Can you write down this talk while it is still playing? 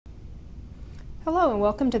Hello and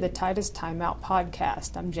welcome to the Titus Timeout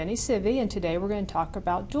podcast. I'm Jenny Civey and today we're going to talk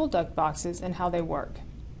about dual duct boxes and how they work.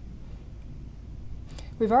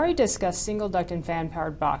 We've already discussed single duct and fan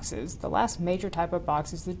powered boxes. The last major type of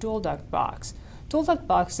box is the dual duct box. Dual duct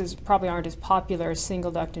boxes probably aren't as popular as single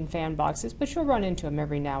duct and fan boxes, but you'll run into them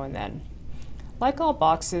every now and then. Like all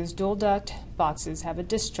boxes, dual duct boxes have a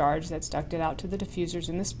discharge that's ducted out to the diffusers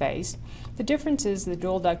in the space. The difference is the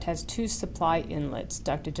dual duct has two supply inlets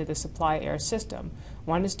ducted to the supply air system.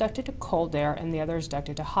 One is ducted to cold air and the other is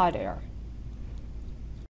ducted to hot air.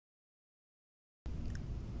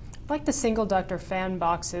 Like the single duct or fan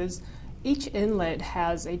boxes, each inlet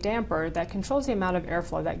has a damper that controls the amount of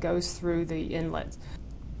airflow that goes through the inlets.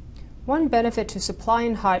 One benefit to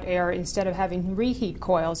supplying hot air instead of having reheat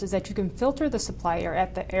coils is that you can filter the supply air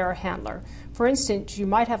at the air handler. For instance, you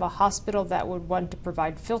might have a hospital that would want to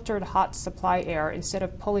provide filtered hot supply air instead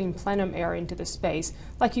of pulling plenum air into the space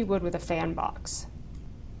like you would with a fan box.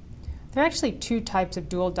 There are actually two types of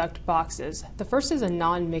dual duct boxes. The first is a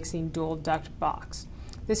non-mixing dual duct box.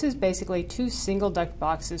 This is basically two single duct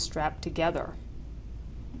boxes strapped together.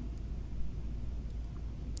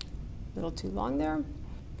 A little too long there.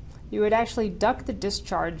 You would actually duct the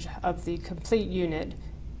discharge of the complete unit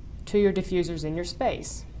to your diffusers in your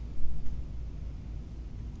space.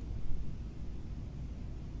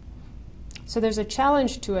 So there's a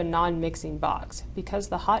challenge to a non-mixing box. Because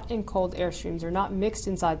the hot and cold air streams are not mixed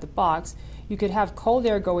inside the box, you could have cold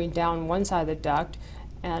air going down one side of the duct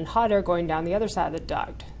and hot air going down the other side of the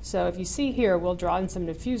duct. So if you see here, we'll draw in some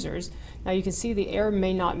diffusers. Now you can see the air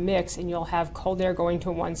may not mix and you'll have cold air going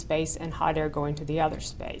to one space and hot air going to the other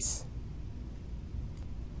space.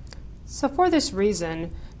 So for this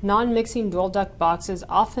reason, non-mixing dual duct boxes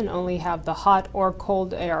often only have the hot or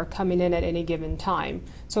cold air coming in at any given time.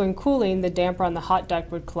 So in cooling, the damper on the hot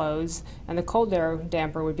duct would close and the cold air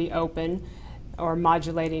damper would be open or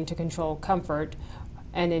modulating to control comfort.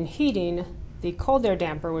 And in heating, the cold air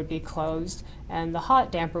damper would be closed and the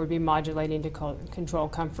hot damper would be modulating to control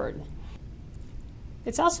comfort.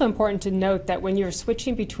 It's also important to note that when you're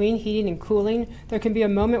switching between heating and cooling, there can be a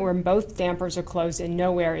moment where both dampers are closed and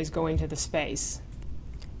no air is going to the space.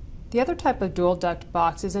 The other type of dual duct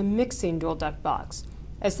box is a mixing dual duct box.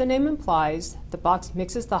 As the name implies, the box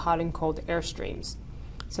mixes the hot and cold air streams.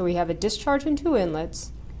 So we have a discharge and two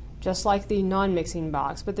inlets, just like the non-mixing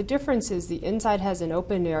box, but the difference is the inside has an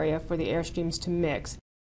open area for the air streams to mix,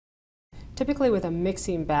 typically with a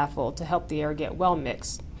mixing baffle to help the air get well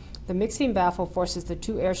mixed. The mixing baffle forces the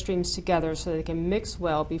two air streams together so they can mix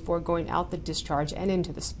well before going out the discharge and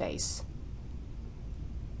into the space.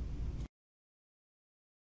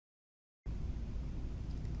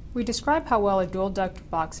 We describe how well a dual duct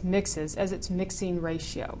box mixes as its mixing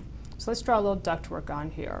ratio. So let's draw a little ductwork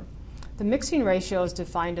on here. The mixing ratio is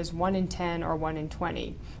defined as 1 in 10 or 1 in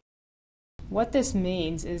 20. What this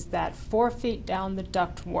means is that 4 feet down the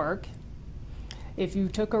ductwork, if you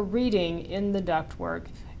took a reading in the ductwork,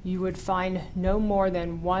 you would find no more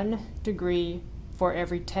than 1 degree for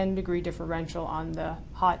every 10-degree differential on the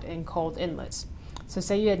hot and cold inlets. So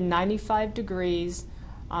say you had 95 degrees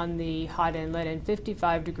on the hot inlet and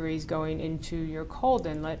 55 degrees going into your cold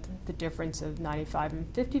inlet. The difference of 95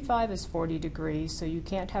 and 55 is 40 degrees, so you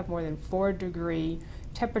can't have more than 4-degree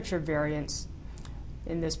temperature variance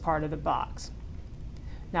in this part of the box.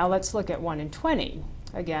 Now let's look at 1 in 20.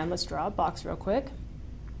 Again, let's draw a box real quick.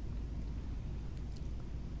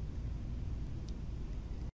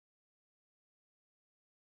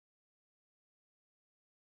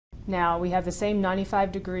 Now we have the same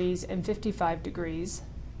 95 degrees and 55 degrees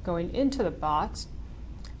going into the box,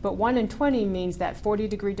 but 1 in 20 means that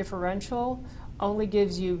 40-degree differential only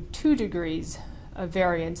gives you 2 degrees of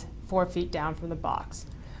variance 4 feet down from the box.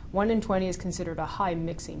 1 in 20 is considered a high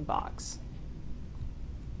mixing box.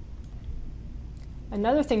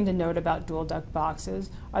 Another thing to note about dual duct boxes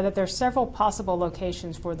are that there are several possible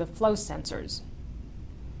locations for the flow sensors.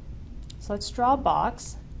 So let's draw a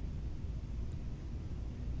box.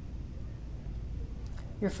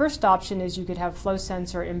 Your first option is you could have flow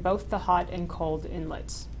sensor in both the hot and cold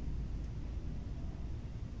inlets.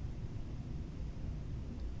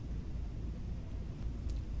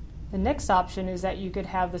 The next option is that you could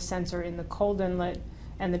have the sensor in the cold inlet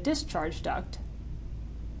and the discharge duct.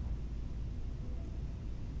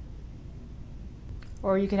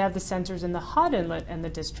 Or you could have the sensors in the hot inlet and the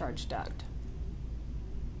discharge duct.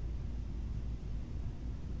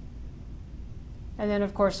 And then,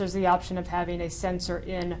 of course, there's the option of having a sensor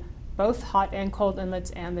in both hot and cold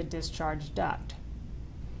inlets and the discharge duct.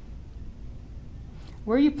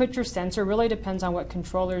 Where you put your sensor really depends on what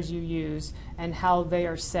controllers you use and how they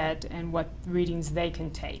are set and what readings they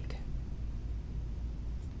can take.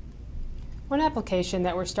 One application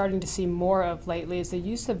that we're starting to see more of lately is the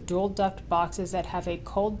use of dual duct boxes that have a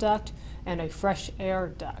cold duct and a fresh air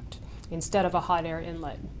duct instead of a hot air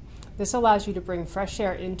inlet. This allows you to bring fresh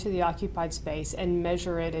air into the occupied space and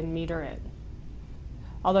measure it and meter it.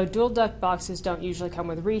 Although dual duct boxes don't usually come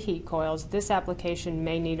with reheat coils, this application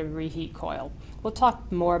may need a reheat coil. We'll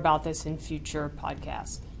talk more about this in future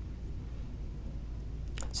podcasts.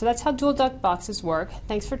 So that's how dual duct boxes work.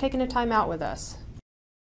 Thanks for taking the time out with us.